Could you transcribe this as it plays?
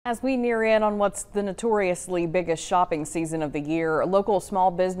As we near in on what's the notoriously biggest shopping season of the year, local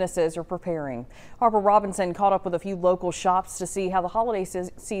small businesses are preparing. Harper Robinson caught up with a few local shops to see how the holiday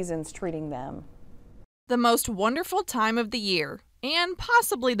season's treating them. The most wonderful time of the year, and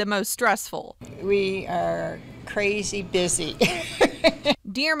possibly the most stressful. We are crazy busy.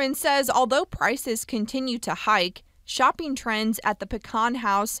 Dearman says although prices continue to hike, shopping trends at the Pecan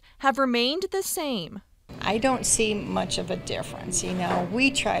House have remained the same. I don't see much of a difference.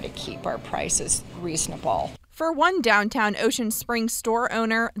 We try to keep our prices reasonable. For one downtown Ocean Springs store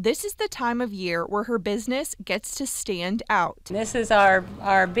owner, this is the time of year where her business gets to stand out. This is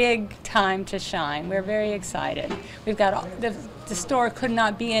our big time to shine. We're very excited. We've got the store could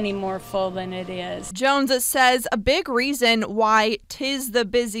not be any more full than it is. Jones says a big reason why 'tis the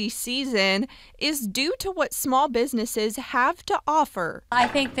busy season is due to what small businesses have to offer. I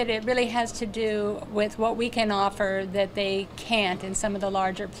think that it really has to do with what we can offer that they can't in some of the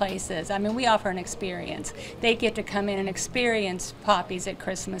larger places. I mean, we offer an experience. They get to come in and experience poppies at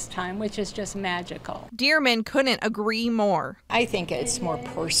Christmas time, which is just magical. Dearman couldn't agree more. I think it's more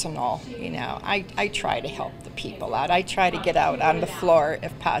personal. I try to help the people out. I try to get out on the floor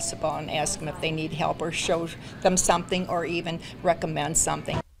if possible and ask them if they need help or show them something or even recommend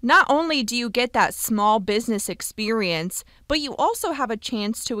something. Not only do you get that small business experience, but you also have a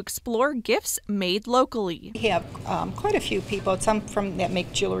chance to explore gifts made locally. We have quite a few people, some that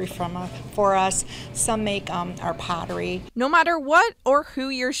make jewelry for us, some make our pottery. No matter what or who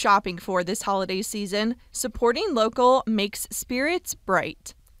you're shopping for this holiday season, supporting local makes spirits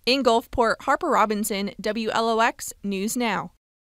bright. In Gulfport, Harper Robinson, WLOX News Now.